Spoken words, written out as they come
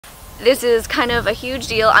This is kind of a huge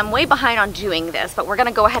deal. I'm way behind on doing this, but we're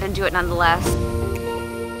gonna go ahead and do it nonetheless.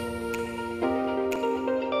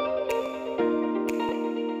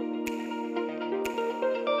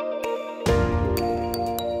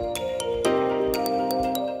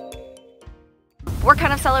 We're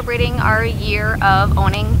kind of celebrating our year of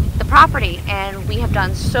owning the property, and we have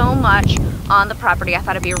done so much on the property. I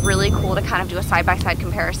thought it'd be really cool to kind of do a side-by-side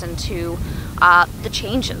comparison to the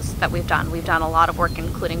changes that we've done. We've done a lot of work,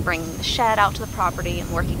 including bringing the shed out to the property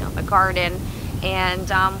and working on the garden,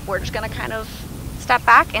 and we're just gonna kind of step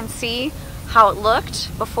back and see how it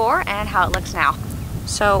looked before and how it looks now.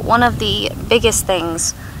 So one of the biggest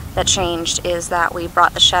things that changed is that we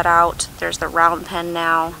brought the shed out. There's the round pen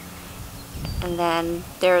now. And then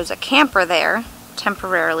there's a camper there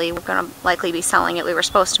temporarily. We're gonna likely be selling it. We were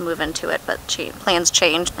supposed to move into it, but plans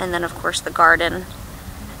changed. And then of course the garden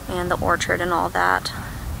and the orchard and all that.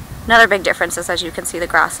 Another big difference is, as you can see, the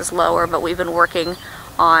grass is lower, but we've been working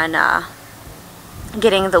on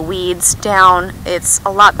getting the weeds down. It's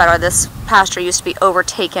a lot better. This pasture used to be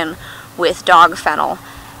overtaken with dog fennel,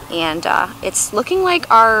 and it's looking like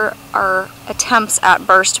our attempts at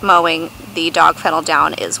burst mowing the dog fennel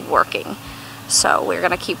down is working. So we're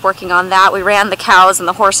gonna keep working on that. We ran the cows and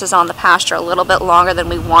the horses on the pasture a little bit longer than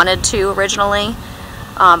we wanted to originally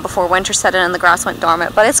before winter set in and the grass went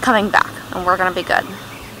dormant, but it's coming back and we're gonna be good.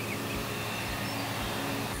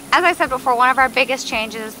 As I said before, one of our biggest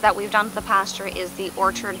changes that we've done to the pasture is the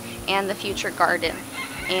orchard and the future garden.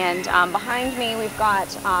 And behind me we've got,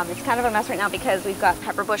 it's kind of a mess right now because we've got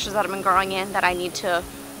pepper bushes that have been growing in that I need to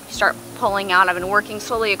start pulling out. I've been working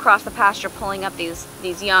slowly across the pasture pulling up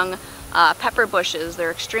these young pepper bushes.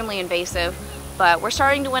 They're extremely invasive, but we're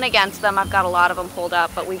starting to win against them. I've got a lot of them pulled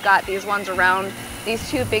up, but we've got these ones around these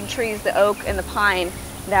two big trees, the oak and the pine,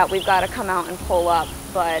 that we've got to come out and pull up,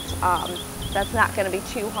 but that's not going to be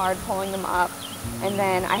too hard pulling them up. And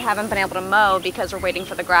then I haven't been able to mow because we're waiting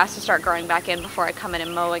for the grass to start growing back in before I come in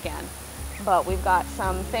and mow again. But we've got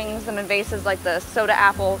some things, some invasives like the soda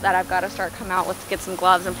apple that I've got to start come out with to get some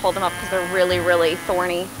gloves and pull them up because they're really, really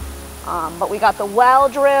thorny. But we got the well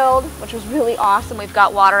drilled, which was really awesome. We've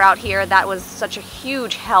got water out here. That was such a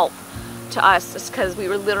huge help to us just because we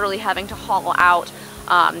were literally having to haul out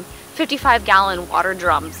 55-gallon water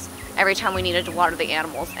drums every time we needed to water the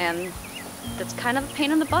animals, and that's kind of a pain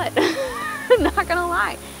in the butt. Not gonna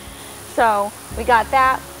lie. So we got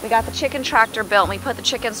that. We got the chicken tractor built, and we put the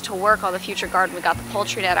chickens to work on the future garden. We got the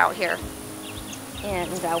poultry net out here, and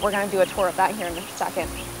we're gonna do a tour of that here in a second.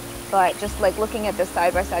 But just like looking at this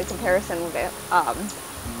side-by-side comparison,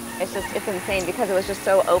 it's insane because it was just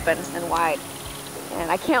so open and wide. And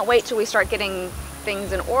I can't wait till we start getting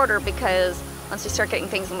things in order, because once we start getting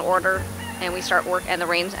things in order and we start work and the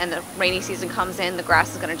rainy season comes in, the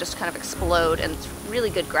grass is going to just kind of explode, and it's really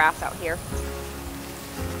good grass out here.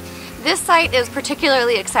 This site is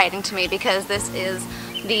particularly exciting to me because this is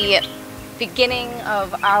the beginning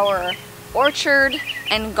of our orchard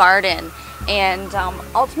and garden. And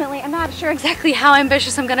ultimately, I'm not sure exactly how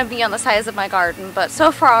ambitious I'm going to be on the size of my garden, but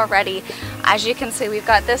so far already, as you can see, we've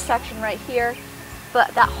got this section right here, but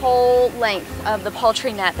that whole length of the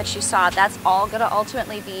poultry net that you saw, that's all going to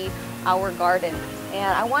ultimately be our garden.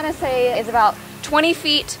 And I want to say it's about 20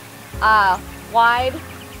 feet wide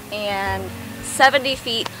and 70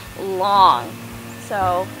 feet long.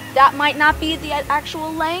 So that might not be the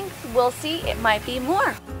actual length. We'll see. It might be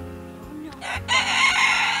more.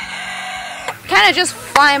 Kind of just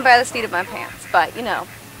flying by the seat of my pants, but you know,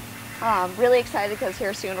 really excited because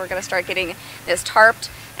here soon we're going to start getting this tarped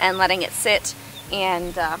and letting it sit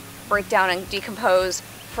and break down and decompose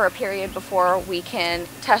for a period before we can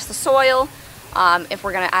test the soil. If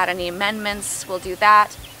we're going to add any amendments, we'll do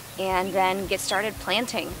that, and then get started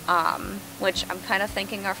planting, which I'm kind of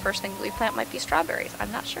thinking our first thing that we plant might be strawberries.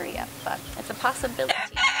 I'm not sure yet, but it's a possibility.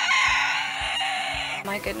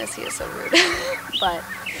 My goodness, he is so rude. But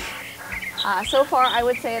so far, I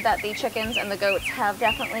would say that the chickens and the goats have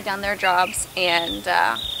definitely done their jobs, and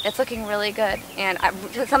it's looking really good. And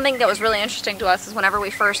something that was really interesting to us is whenever we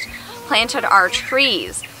first planted our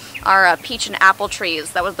trees, our peach and apple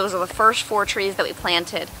trees, those are the first 4 trees that we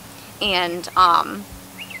planted, and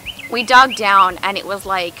we dug down, and it was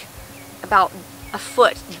like about a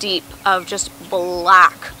foot deep of just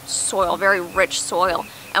black soil, very rich soil,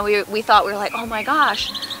 and we thought, we were like, oh my gosh,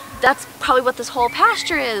 that's probably what this whole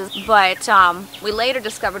pasture is. But we later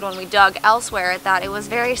discovered when we dug elsewhere that it was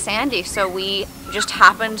very sandy, so we just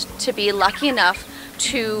happened to be lucky enough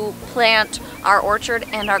to plant our orchard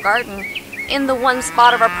and our garden in the one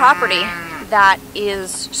spot of our property that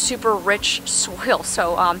is super rich soil.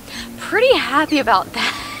 So pretty happy about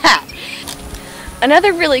that.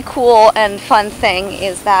 Another really cool and fun thing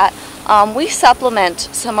is that we supplement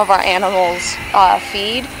some of our animals'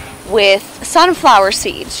 feed with sunflower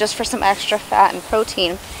seeds just for some extra fat and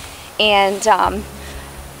protein. And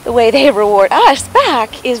the way they reward us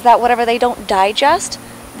back is that whatever they don't digest,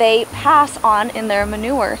 they pass on in their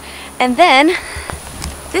manure. And then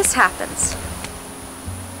this happens.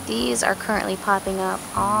 These are currently popping up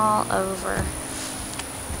all over.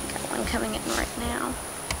 Got one coming in right now.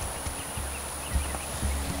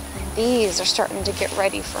 And these are starting to get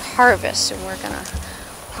ready for harvest, and we're gonna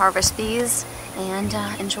harvest these and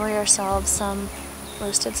enjoy ourselves some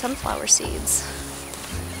roasted sunflower seeds.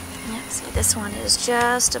 Yep, see, this one is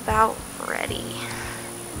just about ready.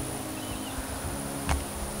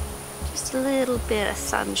 Just a little bit of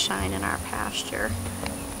sunshine in our pasture.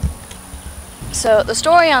 So the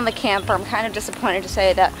story on the camper, I'm kind of disappointed to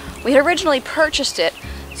say that we had originally purchased it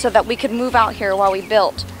so that we could move out here while we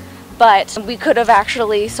built, but we could have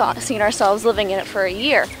actually seen ourselves living in it for a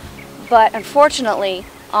year. But unfortunately,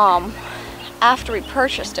 after we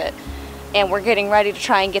purchased it and we're getting ready to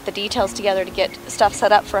try and get the details together to get stuff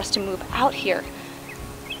set up for us to move out here,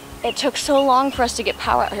 it took so long for us to get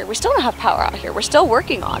power out here. We still don't have power out here. We're still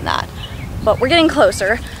working on that, but we're getting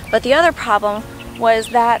closer. But the other problem was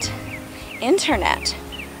that internet.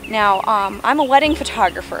 Now, I'm a wedding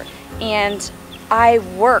photographer and I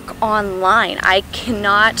work online. I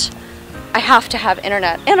have to have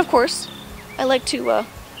internet. And of course, I like to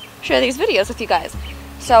share these videos with you guys.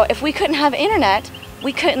 So if we couldn't have internet,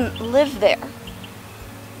 we couldn't live there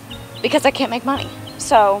because I can't make money.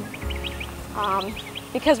 So,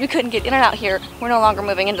 because we couldn't get internet out here, we're no longer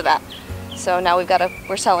moving into that. So now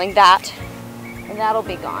we're selling that, and that'll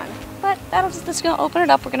be gone. But that's gonna open it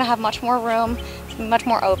up. We're gonna have much more room. It's gonna be much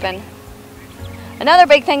more open. Another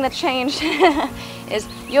big thing that's changed is,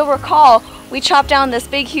 you'll recall, we chopped down this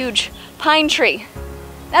big, huge pine tree.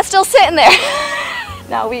 That's still sitting there.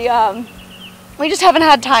 Now we just haven't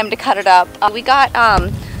had time to cut it up. We got, I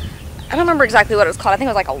don't remember exactly what it was called. I think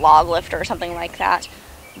it was like a log lifter or something like that.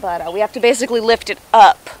 But we have to basically lift it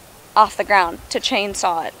up off the ground to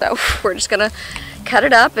chainsaw it. So we're just gonna cut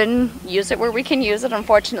it up and use it where we can use it.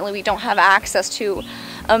 Unfortunately, we don't have access to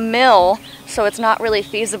a mill, so it's not really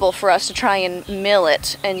feasible for us to try and mill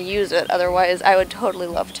it and use it. Otherwise, I would totally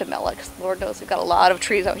love to mill it, because Lord knows we've got a lot of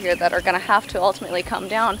trees out here that are gonna have to ultimately come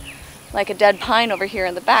down, like a dead pine over here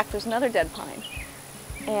in the back. There's another dead pine.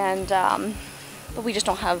 And, but we just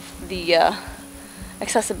don't have the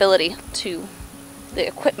accessibility to the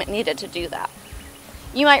equipment needed to do that.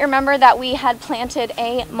 You might remember that we had planted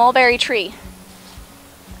a mulberry tree.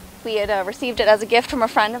 We had received it as a gift from a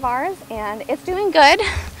friend of ours, and it's doing good. It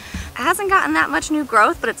hasn't gotten that much new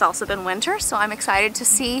growth, but it's also been winter, so I'm excited to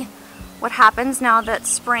see what happens now that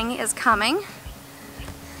spring is coming.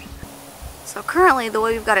 So currently the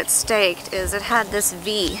way we've got it staked is it had this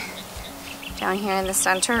V down here in the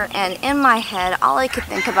center, and in my head all I could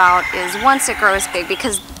think about is once it grows big,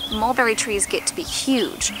 because mulberry trees get to be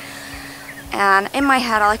huge, and in my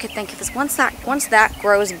head all I could think of is once that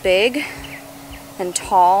grows big and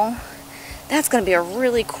tall, that's going to be a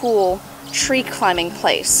really cool tree climbing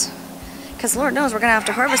place, because Lord knows we're going to have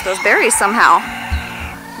to harvest those berries somehow.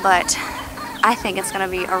 But I think it's going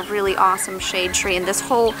to be a really awesome shade tree, and this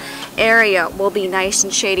whole area will be nice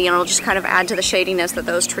and shady, and it'll just kind of add to the shadiness that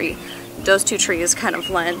those two trees kind of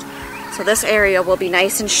lend. So this area will be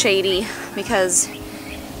nice and shady because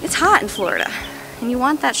it's hot in Florida and you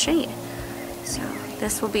want that shade. So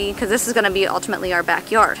this will be, because this is going to be ultimately our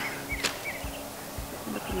backyard.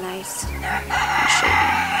 It'll be nice and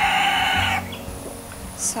shady.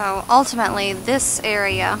 So ultimately this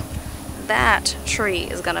area, that tree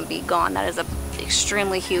is going to be gone. That is an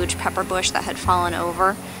extremely huge pepper bush that had fallen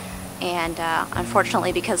over. And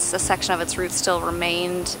unfortunately, because a section of its roots still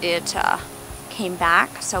remained, it came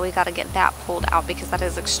back. So we got to get that pulled out, because that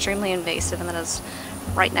is extremely invasive, and that is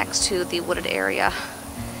right next to the wooded area.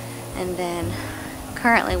 And then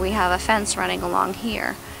currently we have a fence running along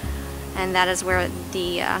here, and that is where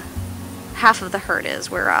the half of the herd is,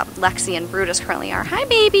 where Lexi and Brutus currently are. Hi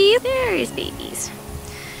babies! There's babies.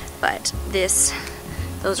 But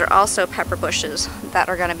those are also pepper bushes that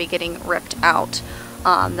are going to be getting ripped out.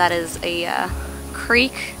 That is a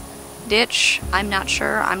creek, ditch. I'm not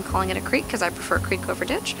sure. I'm calling it a creek because I prefer creek over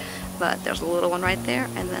ditch. But there's a little one right there,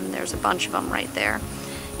 and then there's a bunch of them right there.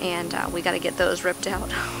 And we got to get those ripped out.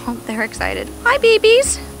 Oh, they're excited. Hi,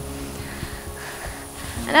 babies!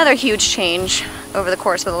 Another huge change over the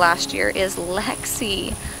course of the last year is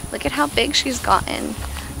Lexi. Look at how big she's gotten.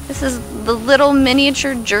 This is the little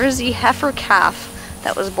miniature Jersey heifer calf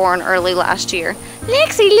that was born early last year.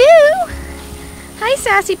 Lexi Lou! Hi,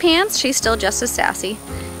 Sassy Pants. She's still just as sassy.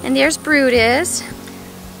 And there's Brutus.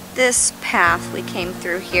 This path we came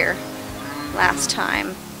through here last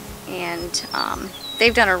time, and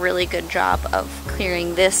they've done a really good job of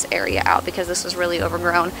clearing this area out because this was really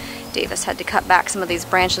overgrown. Davis had to cut back some of these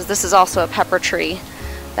branches. This is also a pepper tree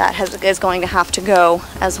that is going to have to go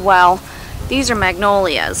as well. These are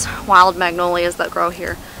magnolias, wild magnolias that grow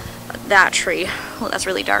here. But that tree, oh, that's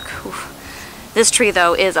really dark. Oof. This tree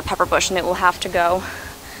though is a pepper bush and it will have to go.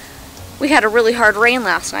 We had a really hard rain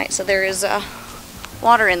last night, so there is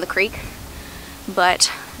water in the creek, but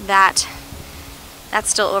that's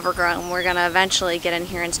still overgrown. We're gonna eventually get in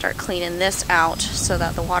here and start cleaning this out so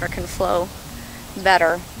that the water can flow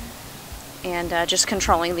better, and just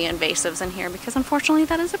controlling the invasives in here, because unfortunately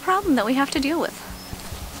that is a problem that we have to deal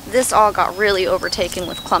with. This all got really overtaken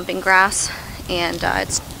with clumping grass, and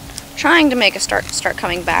it's trying to make a start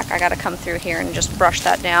coming back. I gotta come through here and just brush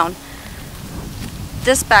that down.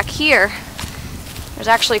 This back here, there's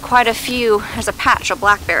actually quite a few, there's a patch of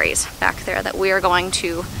blackberries back there that we are going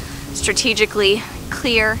to strategically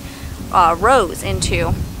clear rows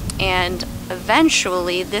into, and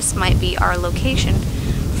eventually this might be our location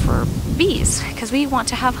for bees, because we want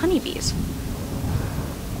to have honeybees.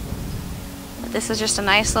 But this is just a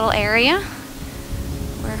nice little area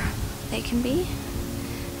where they can be,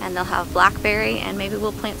 and they'll have blackberry, and maybe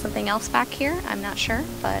we'll plant something else back here, I'm not sure,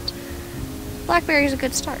 but blackberry is a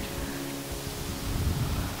good start.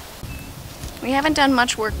 We haven't done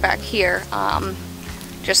much work back here,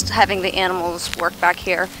 just having the animals work back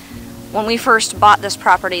here. When we first bought this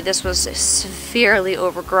property, this was severely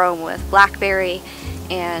overgrown with blackberry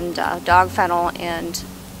and dog fennel, and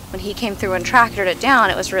when he came through and tractored it down,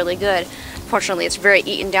 it was really good. Fortunately, it's very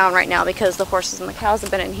eaten down right now because the horses and the cows have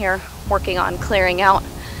been in here working on clearing out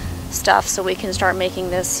stuff so we can start making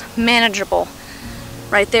this manageable.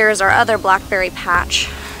 Right there is our other blackberry patch,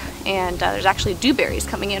 and there's actually dewberries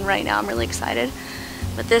coming in right now. I'm really excited.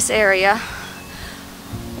 But this area,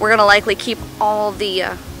 we're gonna likely keep all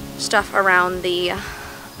the stuff around the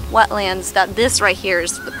wetlands. That this right here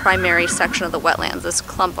is the primary section of the wetlands, this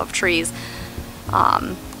clump of trees.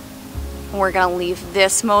 We're gonna leave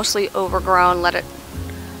this mostly overgrown, let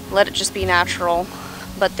it just be natural.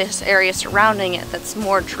 But this area surrounding it that's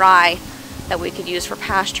more dry, that we could use for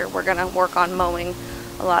pasture, we're gonna work on mowing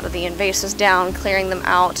a lot of the invasives down, clearing them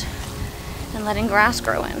out, and letting grass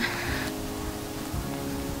grow in.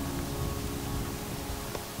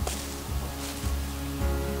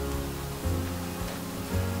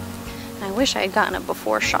 I wish I had gotten a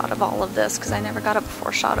before shot of all of this, because I never got a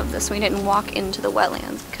before shot of this. We didn't walk into the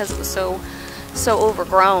wetlands because it was so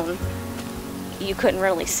overgrown. You couldn't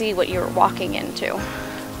really see what you were walking into.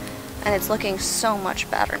 And it's looking so much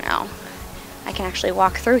better now. I can actually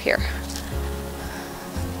walk through here.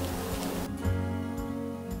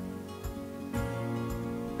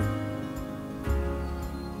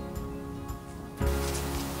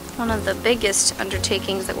 One of the biggest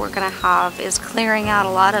undertakings that we're going to have is clearing out a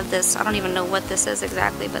lot of this. I don't even know what this is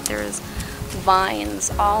exactly, but there's vines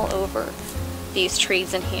all over these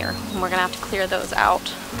trees in here, and we're going to have to clear those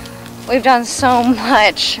out. We've done so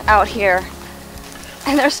much out here,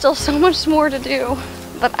 and there's still so much more to do,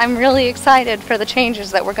 but I'm really excited for the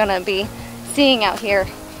changes that we're going to be seeing out here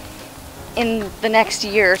in the next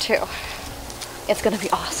year or two. It's going to be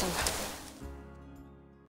awesome.